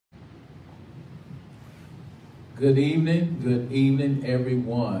Good evening,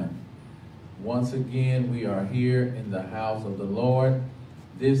 everyone. Once again, we are here in the house of the Lord.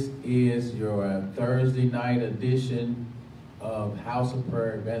 This is your Thursday night edition of House of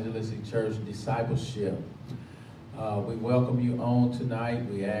Prayer Evangelistic Church Discipleship. We welcome you on tonight.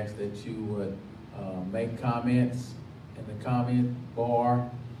 We ask that you would make comments in the comment bar.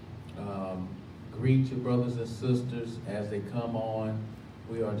 Greet your brothers and sisters as they come on.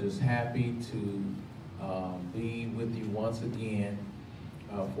 We are just happy to be with you once again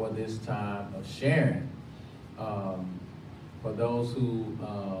for this time of sharing. For those who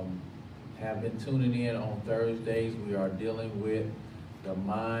have been tuning in on Thursdays, we are dealing with the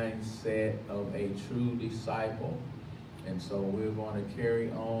mindset of a true disciple. And so we're going to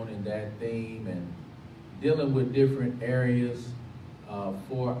carry on in that theme and dealing with different areas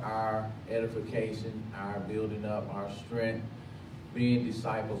for our edification, our building up, our strength, being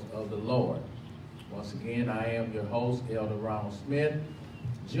disciples of the Lord. Once again, I am your host, Elder Ronald Smith,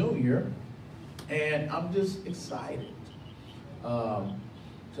 Jr., and I'm just excited.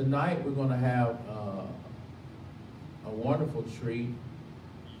 Tonight we're going to have a wonderful treat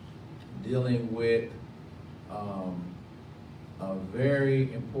dealing with a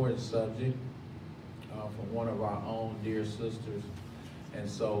very important subject from one of our own dear sisters. And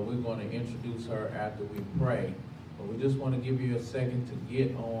so we're going to introduce her after we pray. But we just want to give you a second to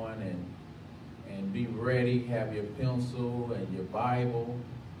get on and be ready. Have your pencil and your Bible,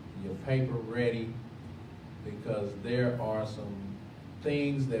 your paper ready, because there are some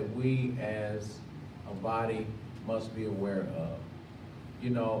things that we as a body must be aware of. You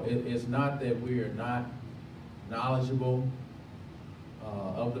know, it's not that we are not knowledgeable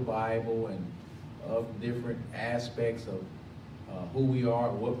of the Bible and of different aspects of who we are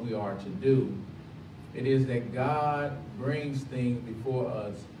and what we are to do. It is that God brings things before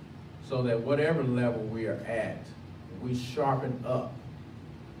us so that whatever level we are at, we sharpen up,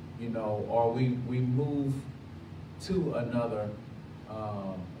 you know, or we move to another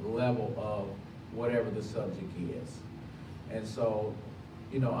level of whatever the subject is. And so,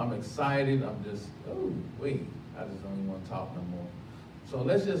 you know, I'm excited. I'm just, I just don't even want to talk no more. So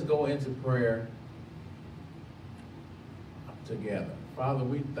let's just go into prayer together. Father,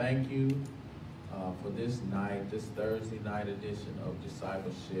 we thank you for this night, this Thursday night edition of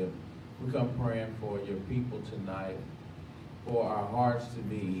Discipleship. We come praying for your people tonight, for our hearts to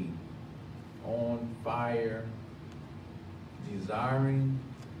be on fire, desiring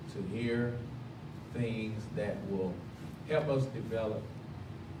to hear things that will help us develop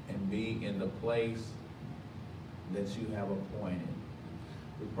and be in the place that you have appointed.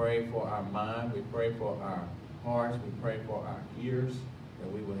 We pray for our mind, we pray for our hearts, we pray for our ears,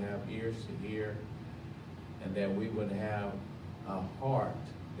 that we would have ears to hear, and that we would have a heart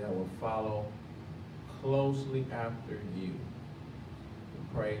that will follow closely after you.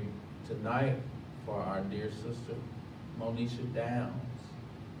 We pray tonight for our dear sister, Moniecea Downs.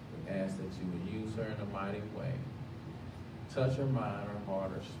 We ask that you would use her in a mighty way. Touch her mind, her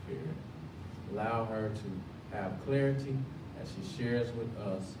heart, her spirit. Allow her to have clarity as she shares with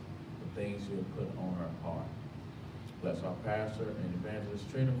us the things you have put on her heart. Bless our pastor and evangelist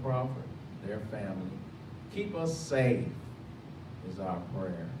Trina Crawford, their family. Keep us safe is our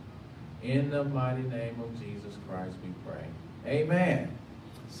prayer. In the mighty name of Jesus Christ we pray. Amen.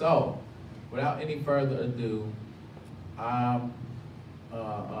 So, without any further ado, I'm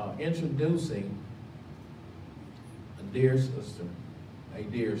introducing a dear sister,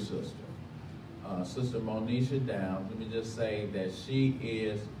 Sister Moniecea Downs. Let me just say that she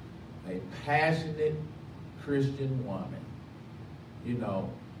is a passionate Christian woman. You know,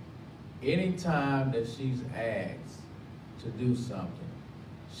 anytime that she's asked to do something,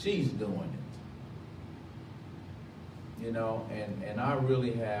 she's doing it. You know, and I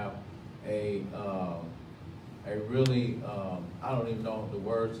really have a really, I don't even know the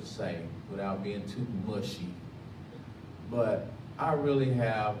words to say without being too mushy, but I really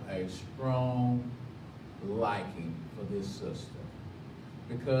have a strong liking for this sister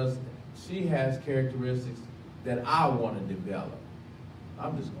because she has characteristics that I want to develop.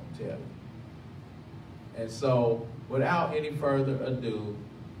 I'm just going to tell you. And so, without any further ado,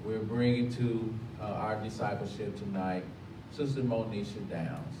 we're bringing to our discipleship tonight, Sister Moniecea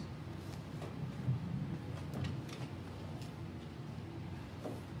Downs.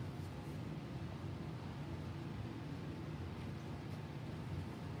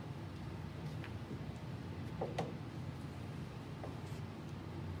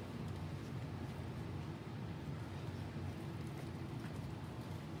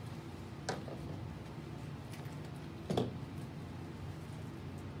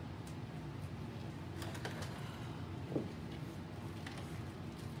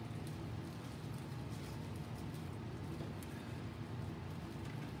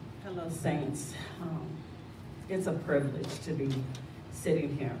 Hello, saints. It's a privilege to be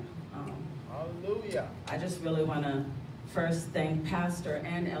sitting here. Hallelujah. I just really want to first thank Pastor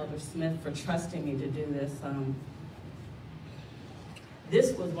and Elder Smith for trusting me to do this.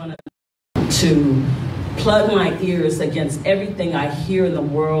 This was one of to plug my ears against everything I hear in the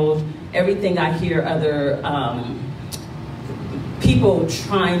world, everything I hear other people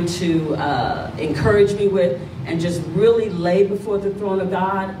trying to encourage me with, and just really lay before the throne of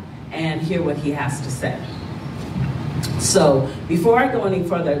God and hear what he has to say. So before I go any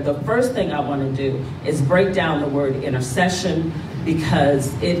further, the first thing I want to do is break down the word intercession,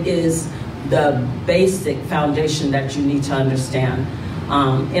 because it is the basic foundation that you need to understand.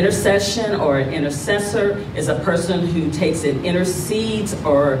 Intercession or an intercessor is a person who takes and intercedes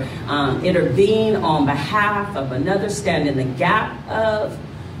or intervene on behalf of another, stand in the gap of,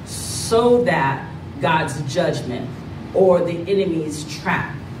 so that God's judgment or the enemy's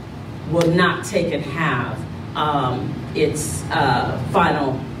trap will not take and have its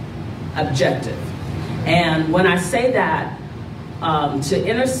final objective. And when I say that, to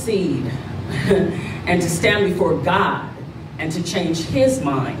intercede and to stand before God and to change his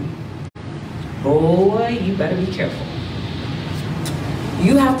mind, boy, you better be careful.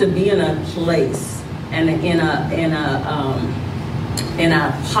 You have to be in a place and in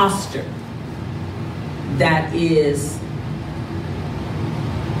a posture that is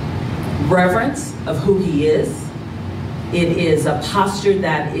reverence of who he is. It is a posture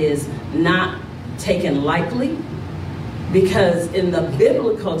that is not taken lightly, because in the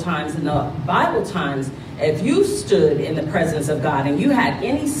biblical times, in the Bible times, if you stood in the presence of God and you had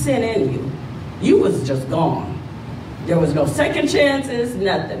any sin in you, you was just gone. There was no second chances,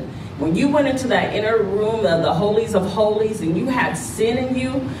 nothing. When you went into that inner room of the holies of holies and you had sin in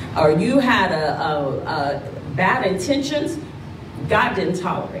you, or you had bad intentions, God didn't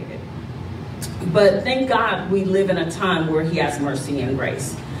tolerate it. But thank God we live in a time where he has mercy and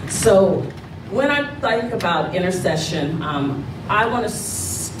grace. So when I think about intercession, I want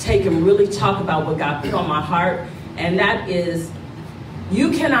to take and really talk about what God put on my heart, and that is,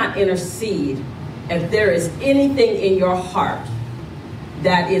 you cannot intercede if there is anything in your heart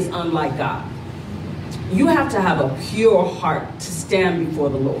that is unlike God. You have to have a pure heart to stand before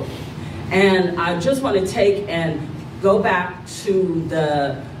the Lord. And I just want to take and go back to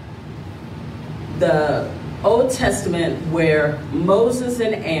the Old Testament where Moses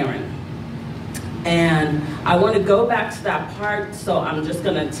and Aaron, and I want to go back to that part, so I'm just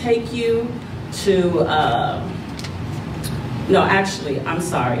going to take you to, no, actually, I'm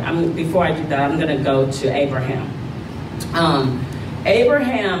sorry. Before I do that, I'm going to go to Abraham.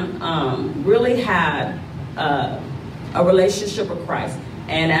 Abraham really had a relationship with Christ,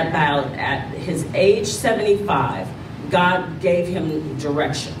 and at his age 75, God gave him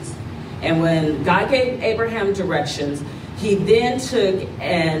directions. And when God gave Abraham directions, he then took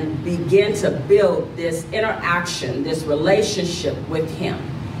and began to build this interaction, this relationship with him.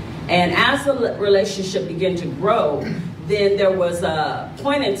 And as the relationship began to grow, then there was a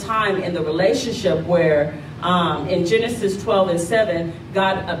point in time in the relationship where in Genesis 12:7,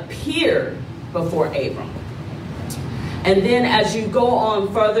 God appeared before Abram. And then as you go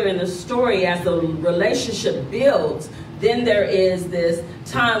on further in the story, as the relationship builds, then there is this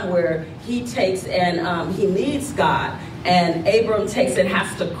time where he takes and he needs God. And Abram takes and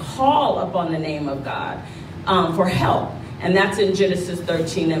has to call upon the name of God for help. And that's in Genesis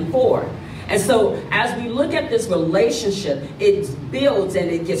 13:4. And so as we look at this relationship, it builds and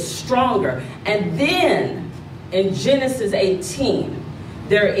it gets stronger. And then in Genesis 18,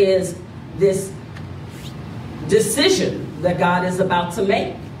 there is this decision that God is about to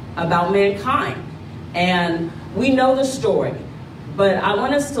make about mankind. And we know the story. But I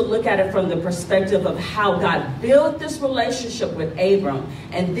want us to look at it from the perspective of how God built this relationship with Abram.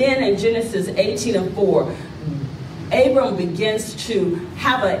 And then in Genesis 18:4, Abram begins to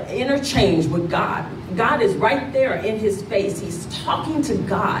have an interchange with God. God is right there in his face. He's talking to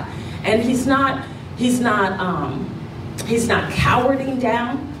God. And he's not cowering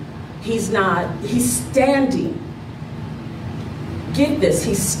down. He's standing. Get this,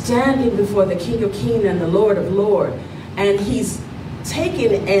 he's standing before the King of Kings and the Lord of Lords. And he's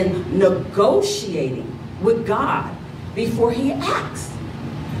taking and negotiating with God before he acts.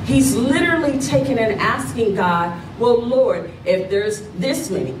 He's literally taking and asking God, well, Lord, if there's this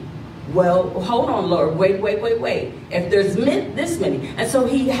many, well, hold on, Lord, wait. If there's this many. And so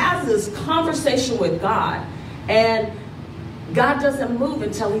he has this conversation with God, and God doesn't move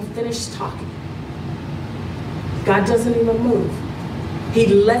until he finishes talking. God doesn't even move. He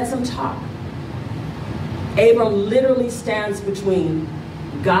lets him talk. Abram literally stands between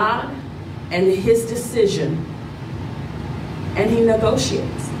God and his decision, and he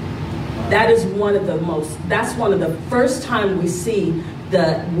negotiates. That's one of the first time we see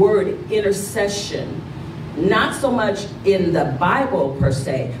the word intercession, not so much in the Bible per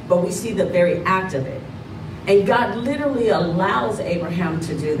se, but we see the very act of it. And God literally allows Abraham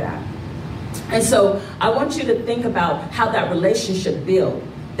to do that. And so I want you to think about how that relationship built,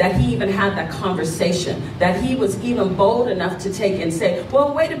 that he even had that conversation, that he was even bold enough to take and say,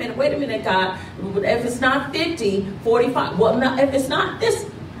 well, wait a minute, God, if it's not 50, 45, well, no, if it's not this.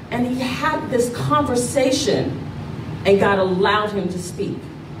 And he had this conversation, and God allowed him to speak.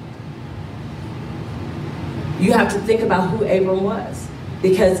 You have to think about who Abram was,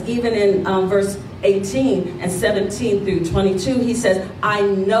 because even in verse 18 and 17 through 22, he says, I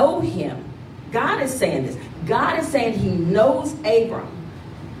know him. God is saying this. God is saying he knows Abram.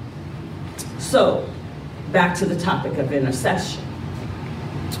 So, back to the topic of intercession.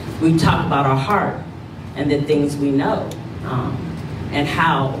 We talk about our heart and the things we know, and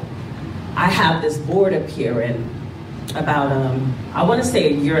how I have this board up here, and about, I want to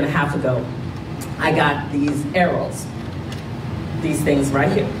say a year and a half ago, I got these arrows, these things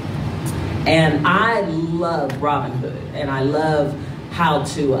right here. And I love Robin Hood, and I love how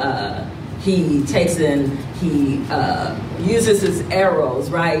to, he takes in, he uses his arrows,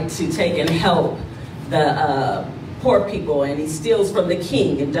 right, to take and help the poor people, and he steals from the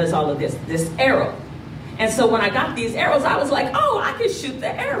king and does all of this arrow. And so when I got these arrows, I was like, oh, I can shoot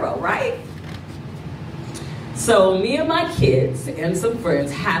the arrow, right? So me and my kids and some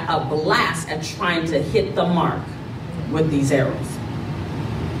friends had a blast at trying to hit the mark with these arrows.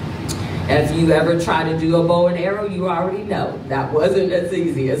 If you ever try to do a bow and arrow, you already know that wasn't as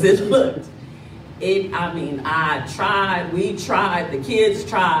easy as it looked. I tried, we tried, the kids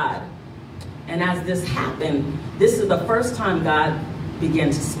tried. And as this happened, this is the first time God began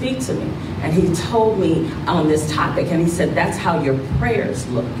to speak to me. And he told me on this topic, and he said, that's how your prayers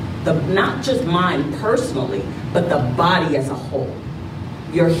look. Not just mine personally, but the body as a whole.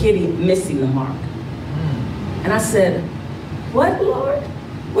 You're missing the mark. And I said, what, Lord?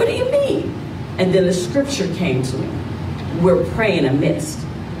 What do you mean? And then the scripture came to me. We're praying amidst.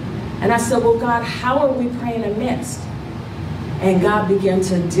 And I said, well, God, how are we praying amidst? And God began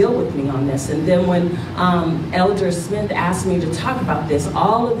to deal with me on this. And then when Elder Smith asked me to talk about this,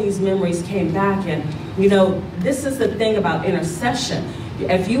 all of these memories came back. And, you know, this is the thing about intercession.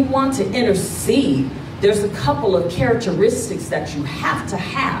 If you want to intercede, there's a couple of characteristics that you have to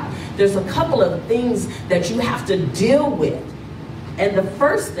have. There's a couple of things that you have to deal with. And the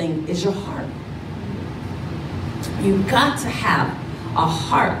first thing is your heart. You've got to have a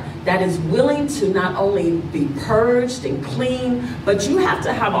heart that is willing to not only be purged and clean, but you have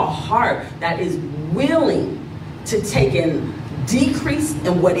to have a heart that is willing to take and decrease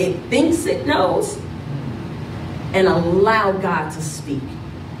in what it thinks it knows and allow God to speak.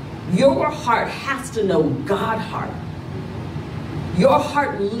 Your heart has to know God's heart. Your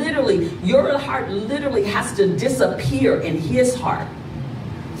heart literally has to disappear in his heart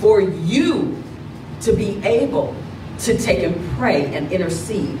for you to be able to take and pray and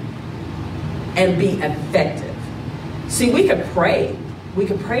intercede and be effective. See, we could pray. We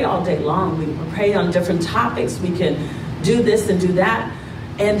could pray all day long. We can pray on different topics. We can do this and do that.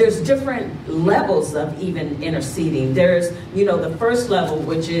 And there's different levels of even interceding. There's, you know, the first level,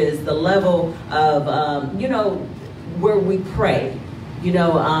 which is the level of, you know, where we pray. You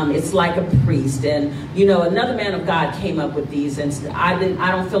know, it's like a priest. And, you know, another man of God came up with these. And I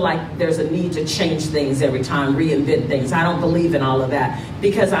don't feel like there's a need to change things every time, reinvent things. I don't believe in all of that,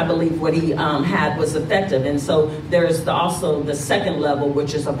 because I believe what he had was effective. And so there's also the second level,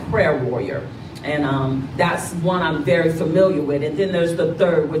 which is a prayer warrior. And that's one I'm very familiar with. And then there's the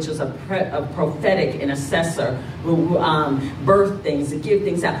third, which is a prophetic intercessor who birth things and give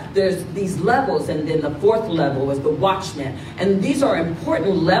things out. There's these levels, and then the fourth level is the watchman. And these are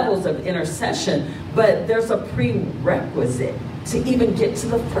important levels of intercession, but there's a prerequisite to even get to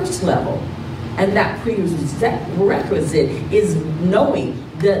the first level. And that prerequisite is knowing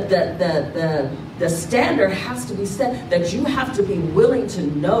that the standard has to be set, that you have to be willing to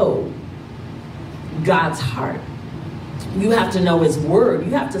know God's heart. You have to know his word.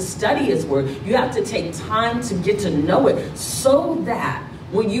 You have to study his word. You have to take time to get to know it, so that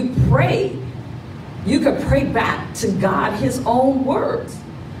when you pray, you can pray back to God his own words.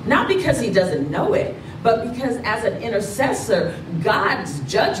 Not because he doesn't know it, but because as an intercessor, God's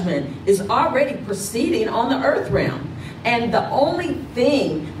judgment is already proceeding on the earth realm. And the only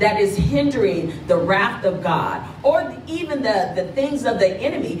thing that is hindering the wrath of God, or even the things of the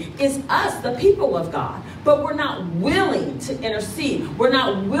enemy, is us, the people of God. But we're not willing to intercede. We're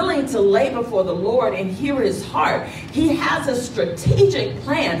not willing to lay before the Lord and hear his heart. He has a strategic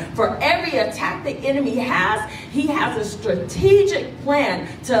plan for every attack the enemy has. He has a strategic plan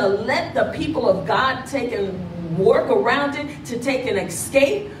to let the people of God take and work around it, to take an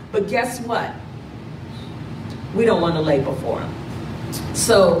escape. But guess what? We don't want to lay before him.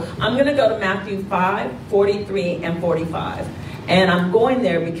 So I'm going to go to Matthew 5, 43 and 45. And I'm going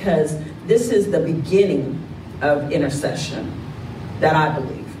there because this is the beginning of intercession that I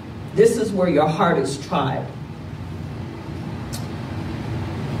believe. This is where your heart is tried.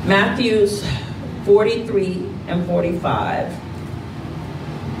 Matthew's 43 and 45.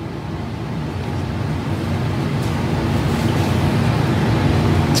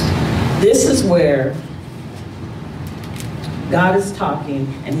 This is where God is talking,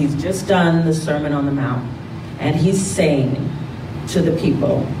 and he's just done the Sermon on the Mount. And he's saying to the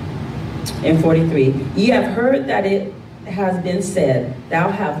people in 43, ye have heard that it has been said, thou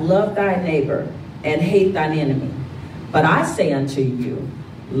have loved thy neighbor and hate thine enemy. But I say unto you,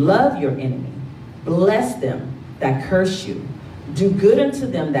 love your enemy, bless them that curse you, do good unto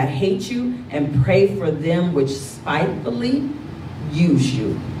them that hate you, and pray for them which spitefully use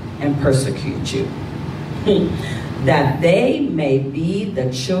you and persecute you, that they may be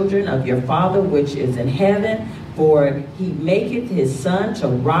the children of your Father which is in heaven. For he maketh his sun to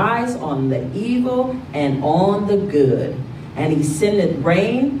rise on the evil and on the good, and he sendeth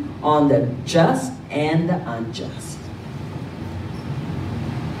rain on the just and the unjust.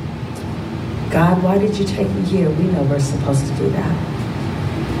 God, why did you take me here? We know we're supposed to do that.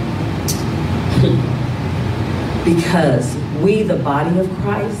 Because we, the body of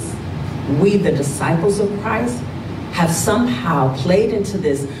Christ, we, the disciples of Christ, have somehow played into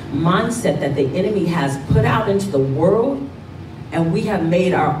this mindset that the enemy has put out into the world, and we have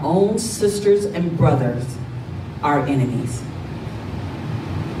made our own sisters and brothers our enemies.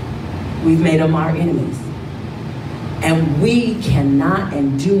 We've made them our enemies. And we cannot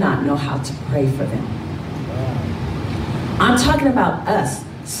and do not know how to pray for them. I'm talking about us,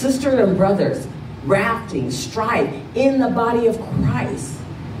 sisters and brothers, rafting, strife in the body of Christ.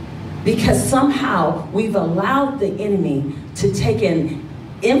 Because somehow we've allowed the enemy to take and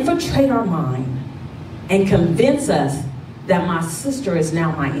infiltrate our mind and convince us that my sister is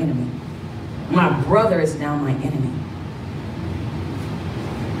now my enemy. My brother is now my enemy.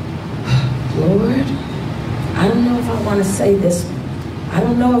 Lord, I don't know if I want to say this one. I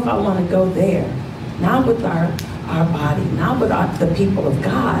don't know if I want to go there. Not with our body, not with the people of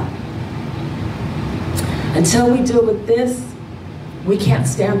God. Until we deal with this, we can't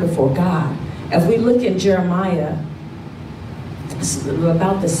stand before God. If we look in Jeremiah,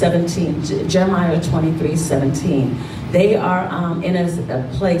 about the 17, Jeremiah 23, 17, they are in a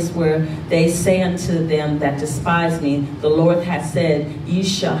place where they say unto them that despise me, the Lord has said, ye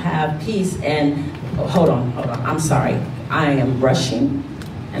shall have peace. And hold on, I'm sorry. I am rushing,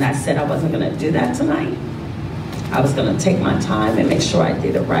 and I said I wasn't going to do that tonight. I was going to take my time and make sure I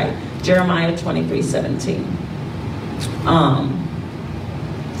did it right. Jeremiah 23, 17.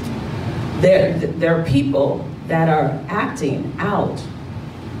 There are people that are acting out,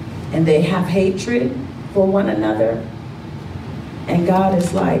 and they have hatred for one another. And God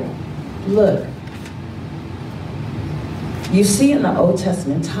is like, look, you see in the Old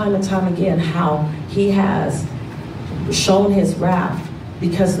Testament time and time again how he has shown his wrath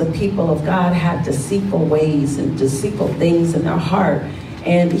because the people of God had deceitful ways and deceitful things in their heart.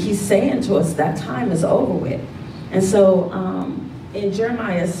 And he's saying to us that time is over with. And so in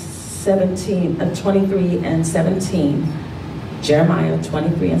Jeremiah 23 and 17, Jeremiah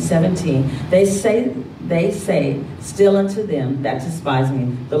 23 and 17, they say, still unto them that despise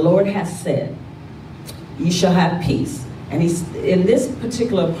me, the Lord has said, ye shall have peace. And he's in this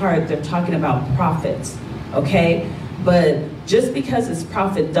particular part, they're talking about prophets, okay? But just because it's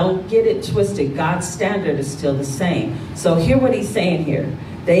prophet, don't get it twisted. God's standard is still the same. So hear what he's saying here.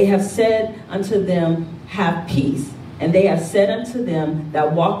 They have said unto them, have peace. And they have said unto them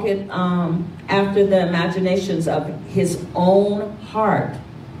that walketh after the imaginations of his own heart,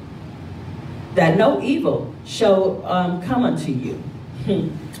 that no evil shall come unto you.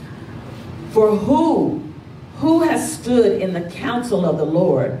 For who has stood in the counsel of the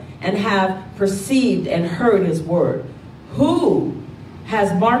Lord and have perceived and heard his word? Who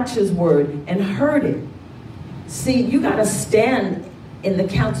has marked his word and heard it? See, you got to stand in the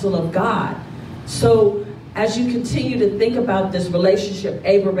counsel of God. So as you continue to think about this relationship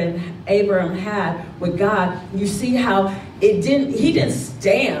Abraham had with God, you see how he didn't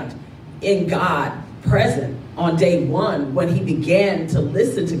stand in God present on day one when he began to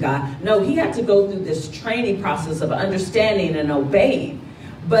listen to God. No, he had to go through this training process of understanding and obeying.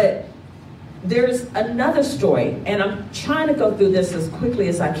 But there's another story, and I'm trying to go through this as quickly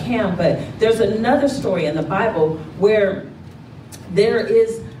as I can, but there's another story in the Bible where there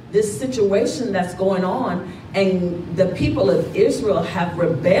is this situation that's going on, and the people of Israel have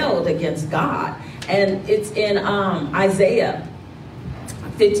rebelled against God. And it's in Isaiah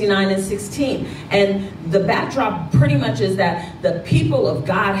 59 and 16. And the backdrop pretty much is that the people of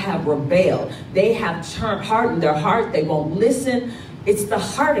God have rebelled. They have hardened their heart. They won't listen. It's the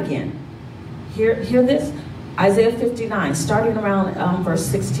heart again. Hear this? Isaiah 59, starting around verse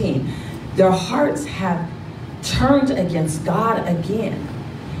 16. Their hearts have turned against God again.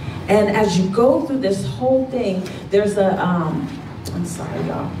 And as you go through this whole thing, there's I'm sorry,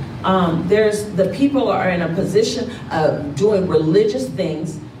 y'all. There's the people are in a position of doing religious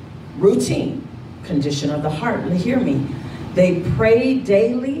things, routine, condition of the heart. And hear me. They prayed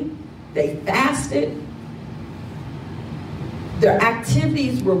daily. They fasted. Their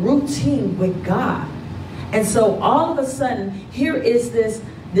activities were routine with God. And so all of a sudden, here is this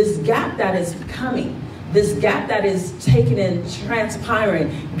gap that is coming. This gap that is taken and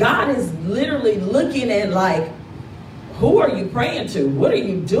transpiring. God is literally looking at like, who are you praying to? What are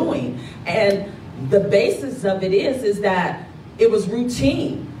you doing? And the basis of it is that it was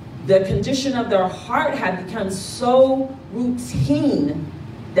routine. The condition of their heart had become so routine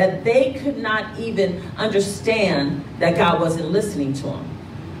that they could not even understand that God wasn't listening to them.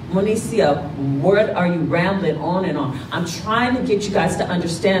 Moniecea, what are you rambling on and on? I'm trying to get you guys to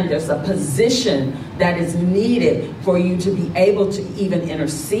understand there's a position that is needed for you to be able to even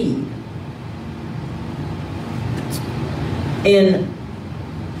intercede. In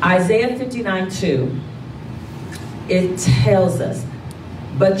Isaiah 59:2, it tells us,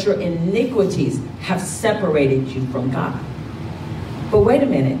 but your iniquities have separated you from God. But wait a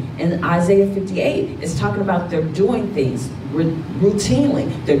minute, in Isaiah 58, it's talking about they're doing things routinely.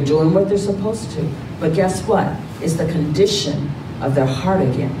 They're doing what they're supposed to. But guess what? It's the condition of their heart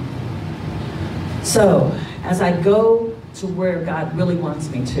again. So, as I go to where God really wants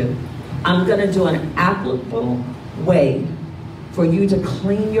me to, I'm going to do an applicable way for you to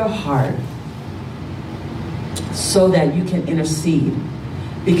clean your heart so that you can intercede.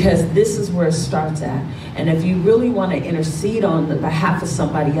 Because this is where it starts at. And if you really want to intercede on the behalf of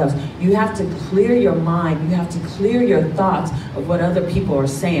somebody else, you have to clear your mind. You have to clear your thoughts of what other people are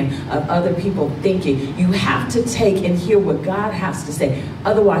saying, of other people thinking. You have to take and hear what God has to say.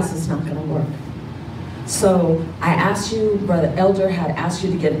 Otherwise, it's not going to work. So I asked you, Brother Elder had asked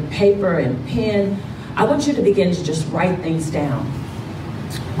you to get a paper and pen. I want you to begin to just write things down.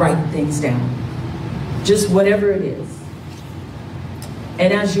 Write things down. Just whatever it is.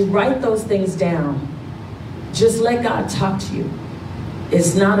 And as you write those things down, just let God talk to you.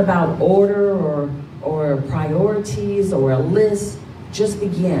 It's not about order or priorities or a list. Just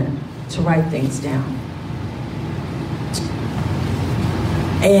begin to write things down.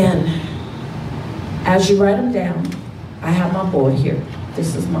 And as you write them down, I have my board here.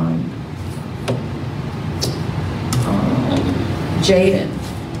 This is mine. Jaden,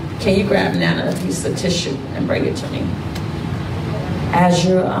 can you grab Nana a piece of tissue and bring it to me? As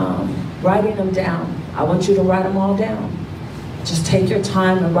you're writing them down, I want you to write them all down. Just take your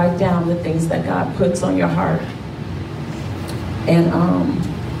time and write down the things that God puts on your heart. And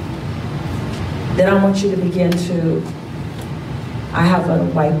then I want you to begin to, I have a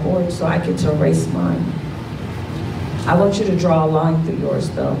whiteboard so I get to erase mine. I want you to draw a line through yours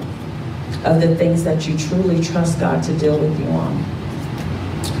though, of the things that you truly trust God to deal with you on.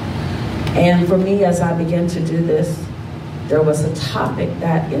 And for me, as I began to do this, there was a topic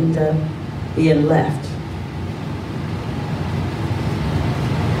that ended up being left.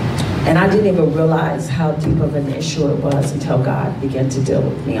 And I didn't even realize how deep of an issue it was until God began to deal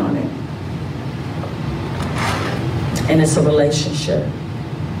with me on it. And it's a relationship.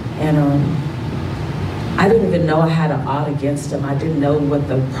 And I didn't even know I had an ought against him. I didn't know what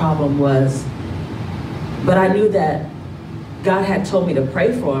the problem was. But I knew that God had told me to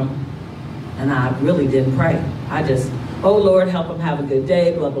pray for him. And I really didn't pray. I just, oh Lord, help him have a good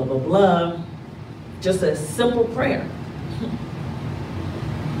day, blah, blah, blah, blah. Just a simple prayer.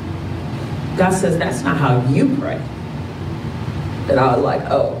 God says, that's not how you pray. And I was like,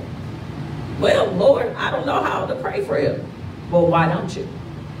 oh, well, Lord, I don't know how to pray for him. Well, why don't you?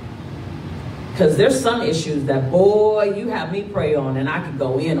 Because there's some issues that, boy, you have me pray on and I could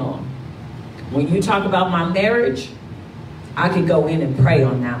go in on. When you talk about my marriage, I could go in and pray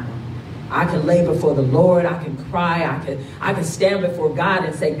on that one. I can lay before the Lord. I can cry. I can stand before God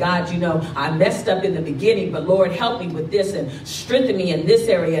and say, God, you know, I messed up in the beginning, but Lord, help me with this and strengthen me in this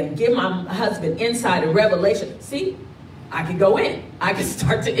area and give my husband insight and revelation. See, I can go in. I can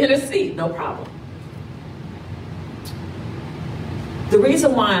start to intercede. No problem. The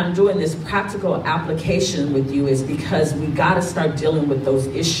reason why I'm doing this practical application with you is because we got to start dealing with those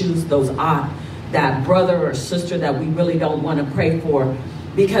issues, that brother or sister that we really don't want to pray for,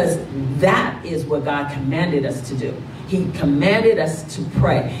 because that is what God commanded us to do. He commanded us to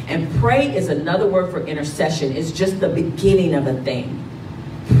pray. And pray is another word for intercession. It's just the beginning of a thing.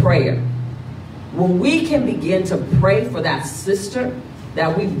 Prayer. When we can begin to pray for that sister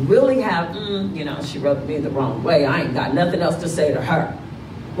that we really have, you know, she rubbed me the wrong way. I ain't got nothing else to say to her.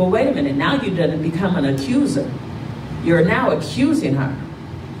 Well, wait a minute. Now you done become an accuser. You're now accusing her.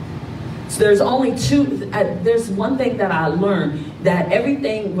 So there's only there's one thing that I learned, that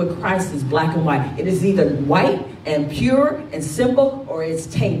everything with Christ is black and white. It is either white and pure and simple, or it's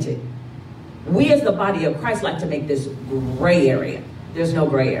tainted. We as the body of Christ like to make this gray area. There's no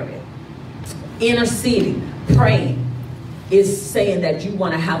gray area. Interceding, praying, is saying that you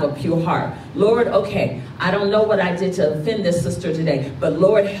want to have a pure heart. Lord, okay, I don't know what I did to offend this sister today, but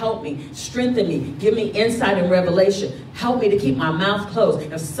Lord, help me, strengthen me, give me insight and revelation. Help me to keep my mouth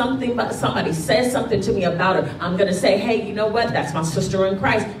closed. If somebody says something to me about her, I'm going to say, hey, you know what? That's my sister in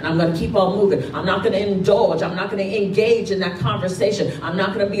Christ, and I'm going to keep on moving. I'm not going to indulge. I'm not going to engage in that conversation. I'm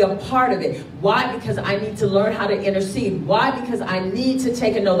not going to be a part of it. Why? Because I need to learn how to intercede. Why? Because I need to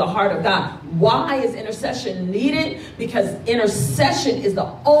take and know the heart of God. Why is intercession needed? Because intercession is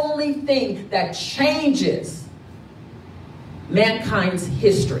the only thing that changes mankind's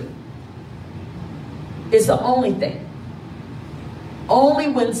history. It's the only thing. Only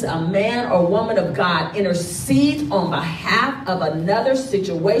when a man or woman of God intercedes on behalf of another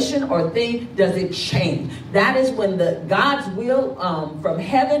situation or thing does it change. That is when God's will from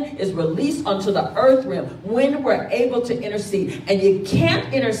heaven is released onto the earth realm, when we're able to intercede. And you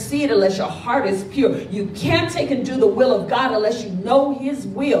can't intercede unless your heart is pure. You can't take and do the will of God unless you know his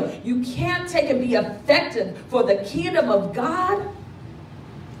will. You can't take and be effective for the kingdom of God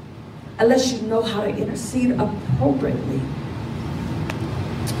unless you know how to intercede appropriately.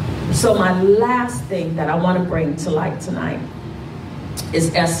 So my last thing that I want to bring to light tonight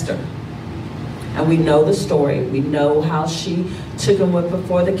is Esther. And we know the story. We know how she took and went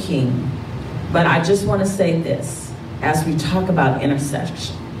before the king. But I just want to say this as we talk about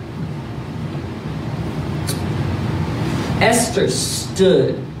intercession. Esther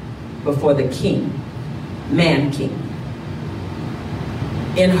stood before the king, man-king,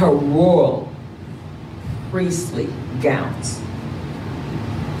 in her royal priestly gowns.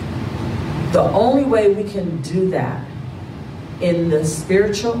 The only way we can do that in the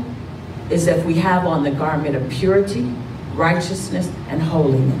spiritual is if we have on the garment of purity, righteousness, and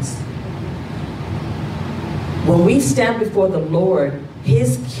holiness. When we stand before the Lord,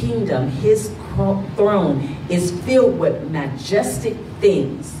 his kingdom, his throne is filled with majestic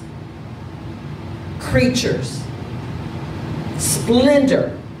things, creatures,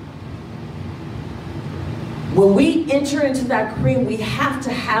 splendor. When we enter into that cream, we have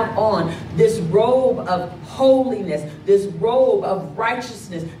to have on this robe of holiness, this robe of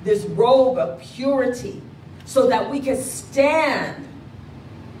righteousness, this robe of purity, so that we can stand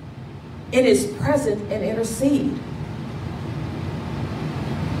in his presence and intercede.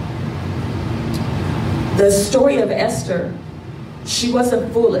 The story of Esther, she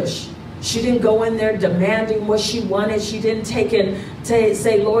wasn't foolish. She didn't go in there demanding what she wanted. She didn't take and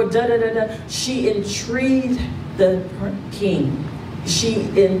say, Lord, da-da-da-da. She intrigued the king. She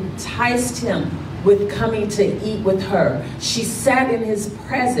enticed him with coming to eat with her. She sat in his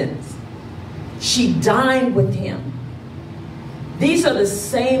presence. She dined with him. These are the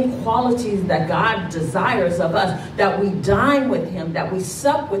same qualities that God desires of us, that we dine with him, that we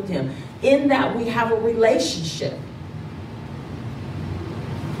sup with him, in that we have a relationship.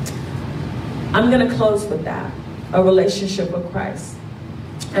 I'm going to close with that, a relationship with Christ.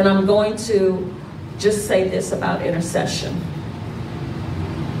 And I'm going to just say this about intercession.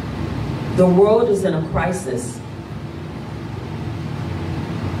 The world is in a crisis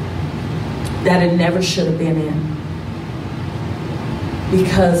that it never should have been in,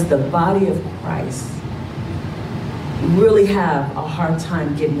 because the body of Christ really have a hard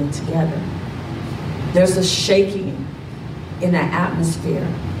time getting it together. There's a shaking in the atmosphere.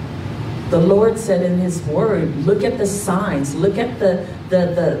 The Lord said in his word, look at the signs, look at the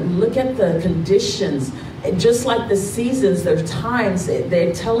look at the conditions. Just like the seasons, there are times,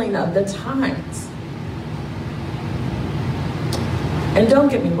 they're telling of the times. And don't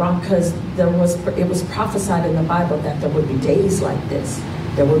get me wrong, because it was prophesied in the Bible that there would be days like this.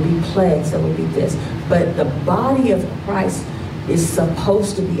 There would be plagues, there would be this. But the body of Christ is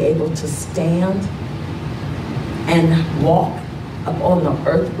supposed to be able to stand and walk up on the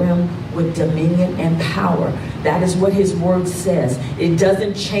earth realm with dominion and power. That is what his word says. It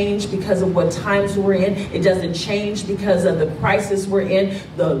doesn't change because of what times we're in. It doesn't change because of the crisis we're in.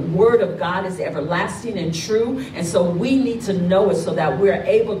 The word of God is everlasting and true. And so we need to know it so that we're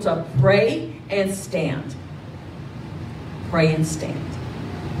able to pray and stand. Pray and stand.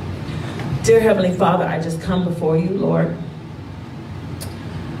 Dear Heavenly Father, I just come before you, Lord.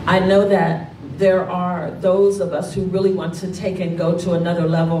 I know that there are those of us who really want to take and go to another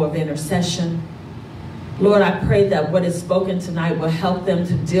level of intercession. Lord, I pray that what is spoken tonight will help them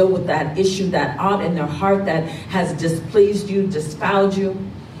to deal with that issue that ought in their heart that has displeased you, disfouled you.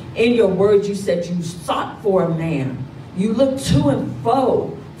 In your word, you said you sought for a man. You looked to and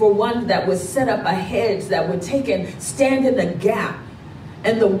fro for one that would set up a hedge, that would take and stand in the gap.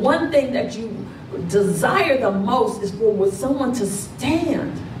 And the one thing that you desire the most is for someone to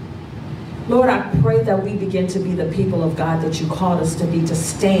stand. Lord, I pray that we begin to be the people of God that you called us to be, to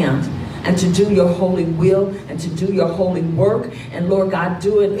stand and to do your holy will and to do your holy work. And Lord God,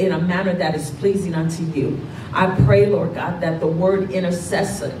 do it in a manner that is pleasing unto you. I pray, Lord God, that the word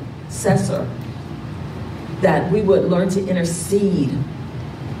intercessor, that we would learn to intercede.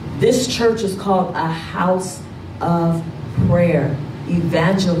 This church is called a house of prayer,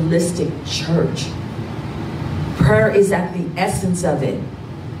 evangelistic church. Prayer is at the essence of it.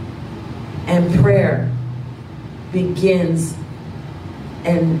 And prayer begins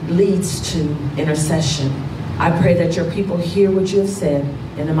and leads to intercession. I pray that your people hear what you have said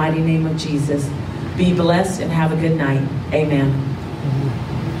in the mighty name of Jesus. Be blessed and have a good night. Amen.